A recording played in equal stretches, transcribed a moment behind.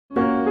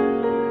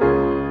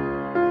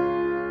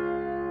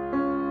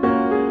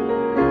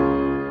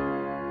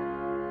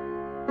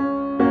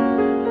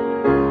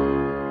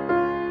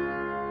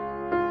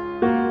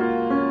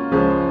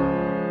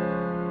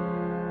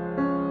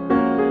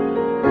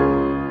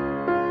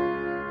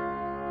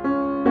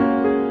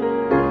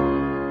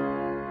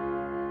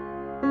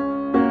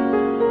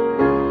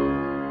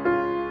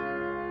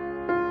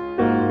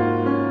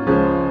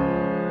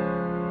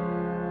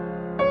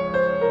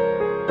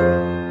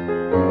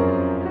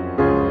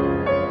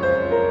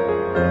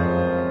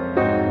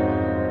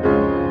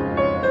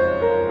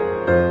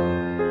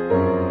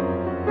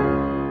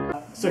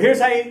here's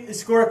how you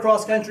score a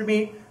cross-country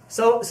meet.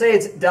 So say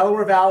it's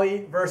Delaware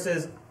Valley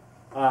versus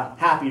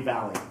Happy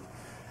Valley.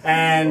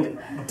 And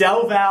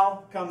Del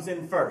Val comes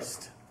in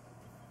first.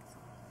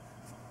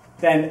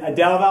 Then a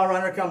Del Val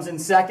runner comes in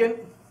second.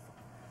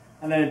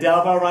 And then a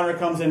Del Val runner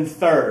comes in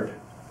third.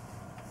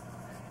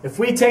 If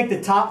we take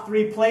the top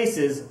 3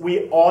 places,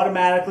 we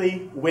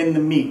automatically win the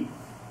meet.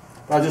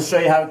 I'll just show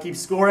you how it keeps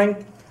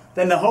scoring.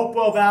 Then the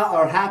Hopewell Valley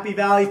or Happy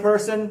Valley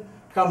person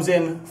comes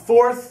in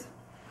 4th.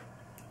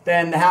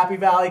 Then the Happy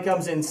Valley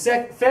comes in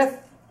 5th.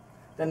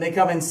 Then they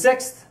come in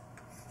 6th,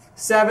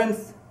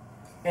 7th,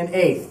 and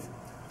 8th.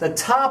 The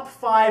top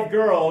 5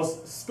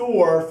 girls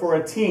score for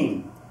a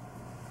team.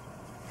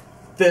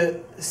 The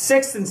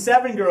 6th and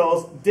 7th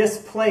girls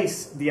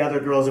displace the other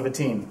girls of a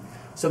team.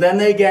 So then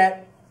they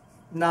get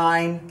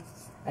 9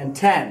 and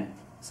 10.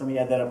 So let me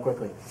add that up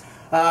quickly.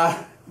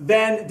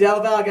 Then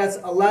Del Val gets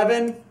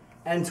 11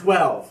 and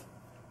 12.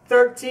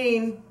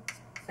 13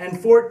 and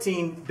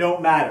 14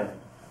 don't matter.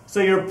 So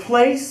your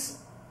place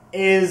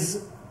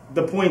is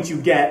the points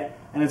you get,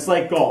 and it's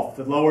like golf.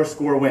 The lower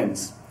score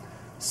wins.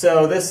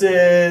 So this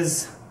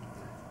is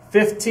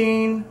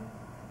 15,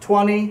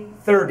 20,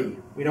 30.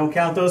 We don't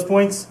count those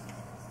points.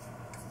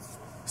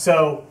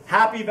 So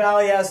Happy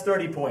Valley has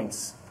 30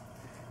 points.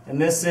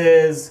 And this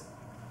is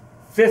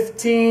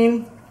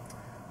 15,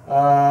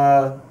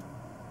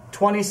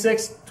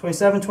 26,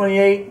 27,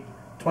 28,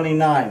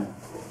 29.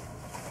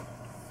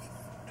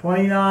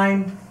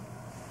 29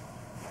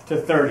 to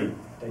 30. Did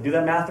I do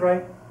that math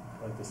right?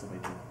 I like this if I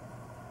do.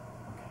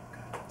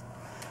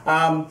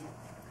 Okay, good.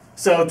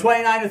 So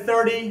 29 to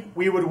 30,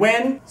 we would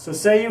win. So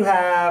say you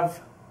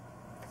have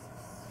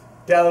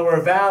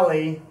Delaware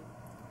Valley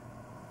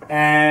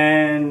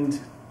and,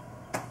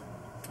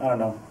 I don't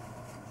know,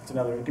 it's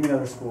another, give me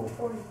another school.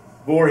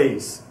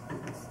 Voorhees.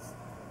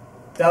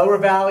 Delaware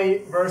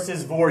Valley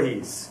versus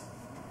Voorhees.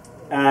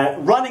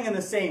 Running in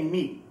the same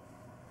meet.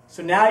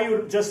 So now you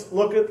would just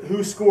look at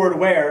who scored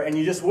where, and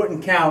you just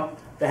wouldn't count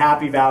the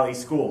Happy Valley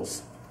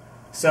schools.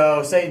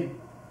 So say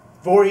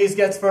Voorhees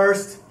gets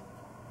first.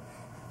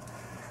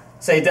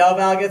 Say Del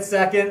Val gets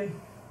second.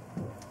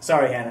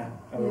 Sorry, Hannah.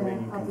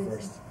 You come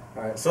first.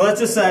 All right. So let's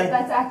just say.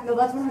 No,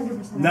 that's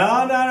 100%.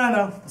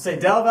 No. Say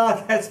Del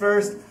Val gets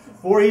first.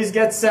 Voorhees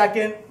gets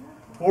second.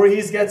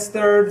 Voorhees gets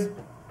third.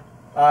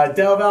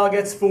 Del Val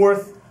gets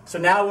fourth. So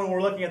now when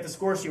we're looking at the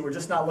score sheet, we're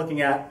just not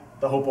looking at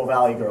the Hopewell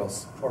Valley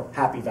girls or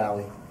Happy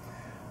Valley.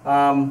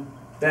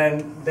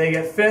 Then they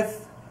get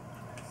 5th.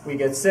 We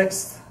get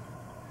 6th.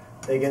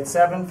 They get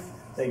 7th.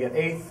 They get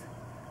 8th.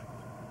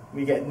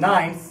 We get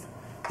 9th.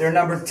 Their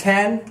number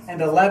 10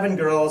 and 11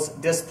 girls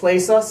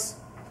displace us,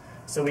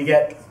 so we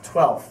get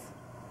 12th.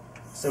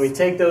 So we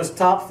take those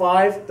top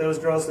 5, those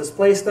girls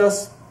displaced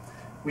us.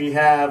 We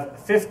have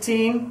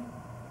 15,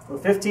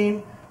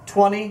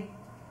 20,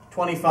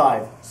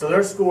 25. So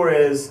their score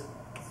is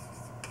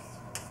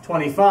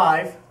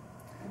 25,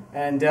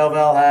 and Del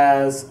Val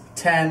has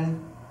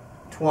 10,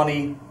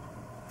 20,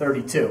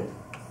 32.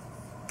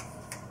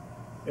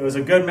 It was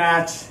a good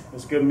match. It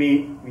was a good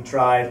meet. We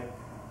tried,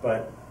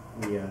 but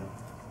we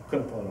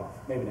couldn't pull it off.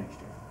 Maybe next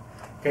year.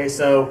 Okay,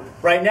 so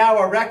right now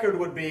our record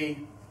would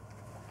be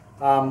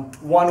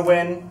 1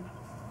 win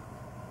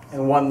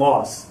and 1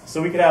 loss.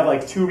 So we could have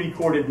like 2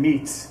 recorded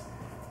meets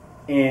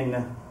in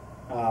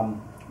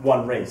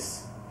 1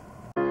 race.